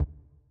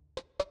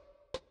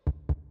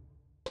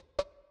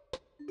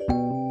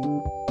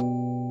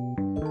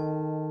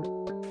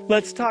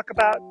Let's talk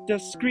about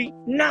discrete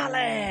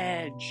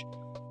knowledge.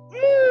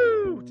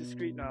 Woo!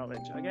 Discrete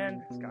knowledge.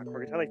 Again, Scott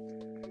Corgatelli,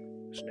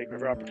 Snake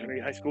River Opportunity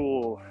High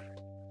School,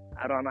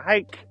 out on a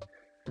hike.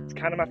 It's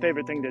kind of my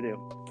favorite thing to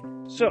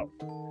do. So,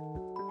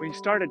 we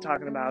started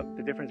talking about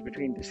the difference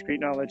between discrete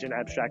knowledge and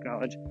abstract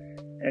knowledge.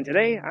 And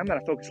today, I'm going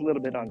to focus a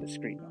little bit on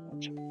discrete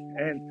knowledge.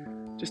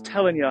 And just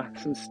telling you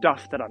some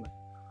stuff that I'm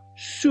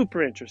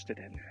super interested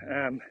in.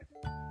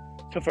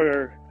 So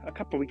for a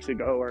couple weeks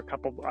ago, or a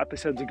couple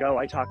episodes ago,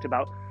 I talked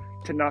about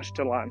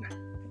Tenochtitlan.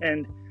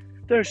 And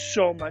there's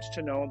so much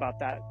to know about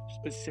that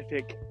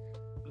specific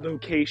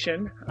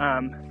location.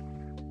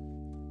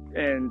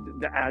 And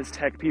the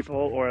Aztec people,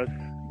 or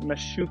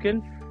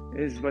Meshucan,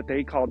 is what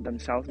they called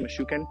themselves,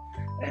 Meshucan.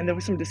 And there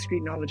was some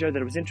discrete knowledge there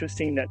that was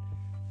interesting, that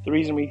the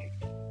reason we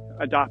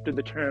adopted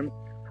the term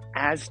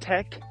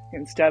Aztec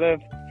instead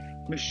of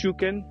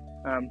Meshucan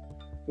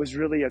was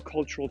really a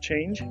cultural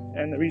change.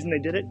 And the reason they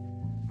did it,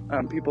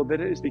 people did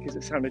it, is because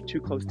it sounded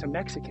too close to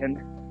Mexican,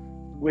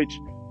 which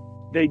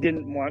they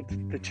didn't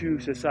want the two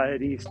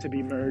societies to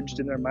be merged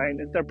in their mind.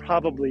 And there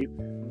probably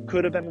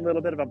could have been a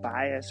little bit of a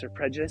bias or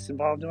prejudice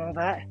involved in all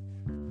that.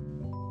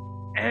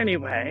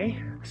 Anyway,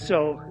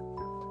 so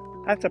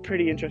that's a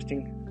pretty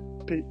interesting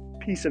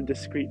piece of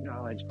discrete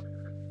knowledge.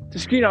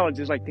 Discrete knowledge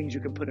is like things you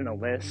can put in a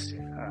list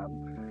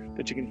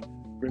that you can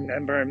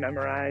remember and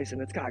memorize,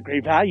 and it's got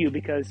great value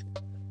because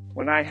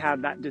when I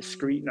have that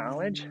discrete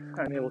knowledge,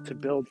 I'm able to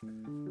build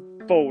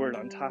forward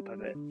on top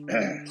of it.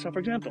 So for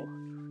example,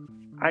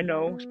 I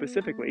know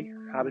specifically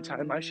how to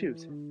tie my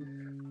shoes.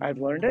 I've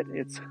learned it.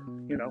 It's,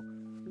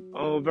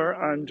 over,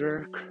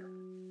 under,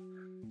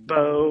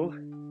 bow,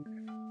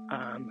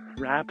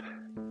 wrap,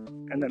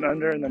 and then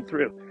under, and then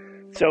through.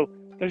 So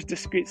there's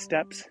discrete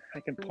steps.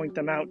 I can point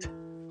them out.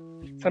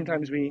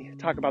 Sometimes we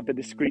talk about the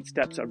discrete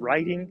steps of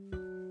writing,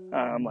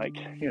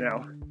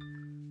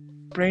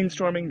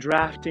 brainstorming,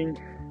 drafting,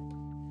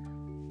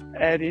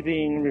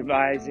 editing,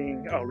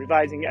 revising,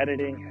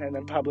 editing, and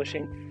then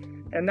publishing.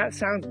 And that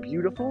sounds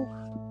beautiful,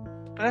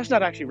 but that's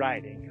not actually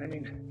writing. I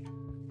mean,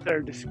 there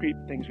are discrete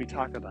things we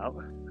talk about,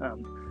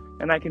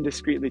 and I can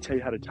discreetly tell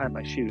you how to tie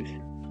my shoes.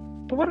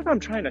 But what if I'm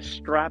trying to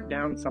strap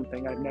down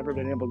something I've never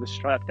been able to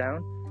strap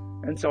down?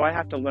 And so I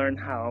have to learn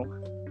how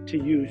to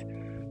use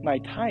my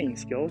tying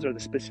skills, or the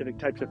specific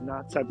types of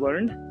knots I've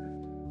learned,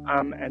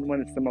 and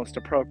when it's the most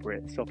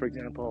appropriate. So for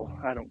example,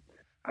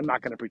 I'm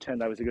not going to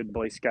pretend I was a good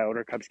Boy Scout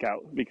or Cub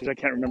Scout because I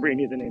can't remember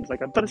any of the names like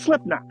that. But a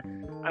slip knot,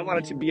 I want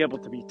it to be able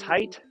to be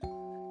tight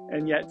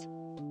and yet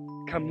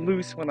come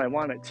loose when I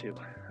want it to.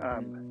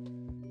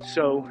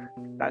 So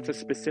that's a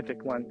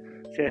specific one.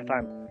 Say if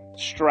I'm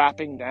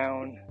strapping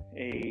down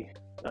a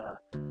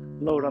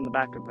load on the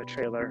back of a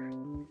trailer,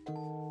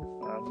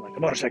 like a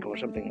motorcycle or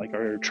something,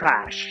 or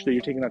trash that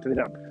you're taking out to the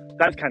dump,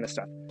 that kind of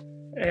stuff.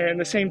 And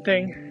the same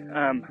thing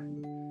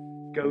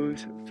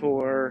goes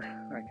for,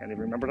 I can't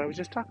even remember what I was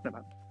just talking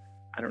about.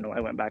 I don't know, I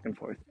went back and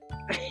forth.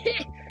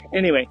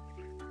 Anyway,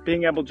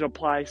 being able to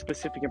apply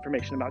specific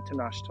information about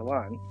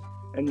Tenochtitlan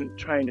and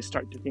trying to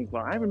start to think,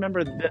 well, I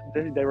remember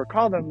they were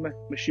called the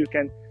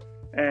Meshucan,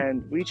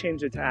 and we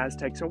changed it to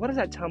Aztec. So what does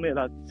that tell me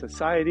about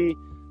society?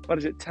 What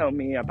does it tell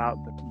me about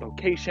the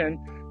location?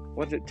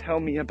 What does it tell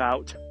me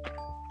about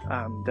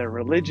their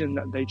religion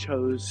that they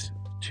chose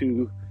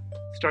to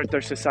start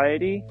their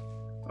society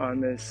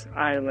on this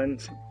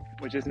island,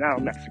 which is now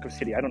Mexico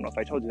City? I don't know if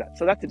I told you that.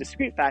 So that's a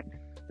discrete fact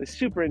that's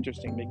super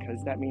interesting,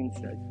 because that means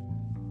that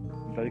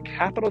the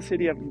capital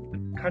city of the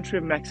country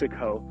of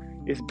Mexico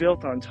is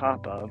built on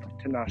top of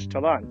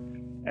Tenochtitlan.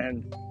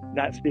 And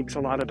that speaks a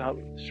lot about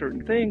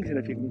certain things. And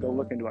if you can go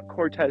look into what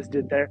Cortez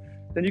did there,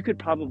 then you could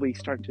probably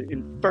start to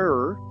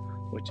infer,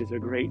 which is a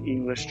great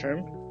English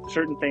term,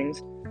 certain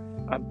things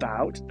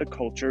about the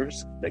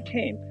cultures that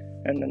came.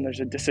 And then there's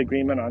a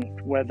disagreement on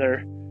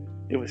whether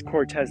it was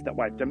Cortez that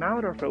wiped them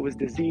out, or if it was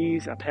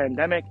disease, a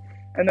pandemic.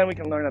 And then we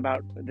can learn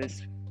about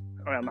this,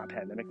 well, not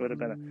pandemic, it would have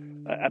been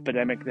an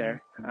epidemic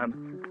there.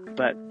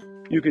 But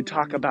you could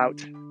talk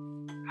about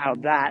how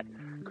that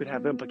could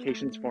have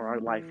implications for our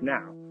life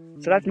now.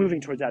 So that's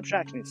moving towards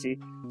abstraction, you see.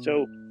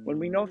 So when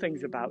we know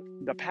things about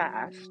the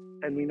past,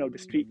 and we know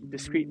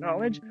discrete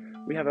knowledge,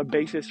 we have a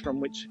basis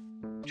from which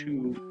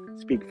to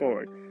speak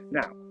forward.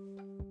 Now,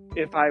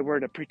 if I were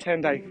to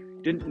pretend I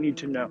didn't need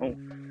to know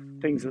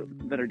things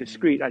that are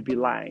discrete, I'd be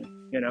lying.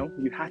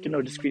 You have to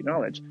know discrete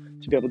knowledge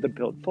to be able to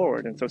build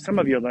forward. And so some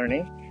of your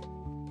learning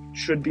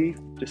should be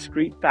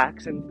discrete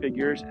facts and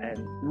figures and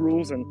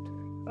rules, and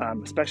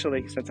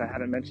especially since I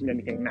haven't mentioned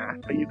anything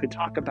math, but you could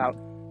talk about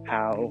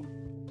how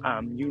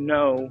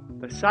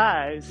the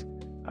size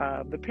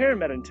of the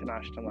pyramid in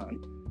Tenochtitlan,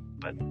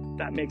 but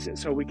that makes it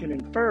so we can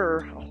infer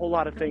a whole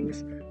lot of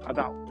things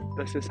about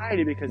the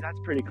society, because that's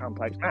pretty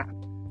complex math.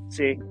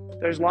 See,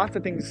 there's lots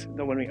of things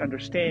that when we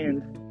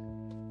understand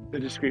the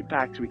discrete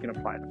facts, we can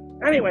apply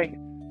them. Anyway,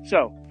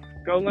 so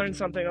go learn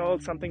something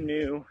old, something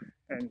new,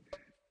 and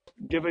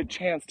give it a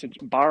chance to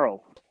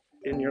borrow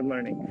in your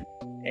learning.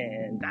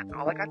 And that's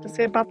all I got to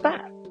say about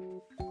that.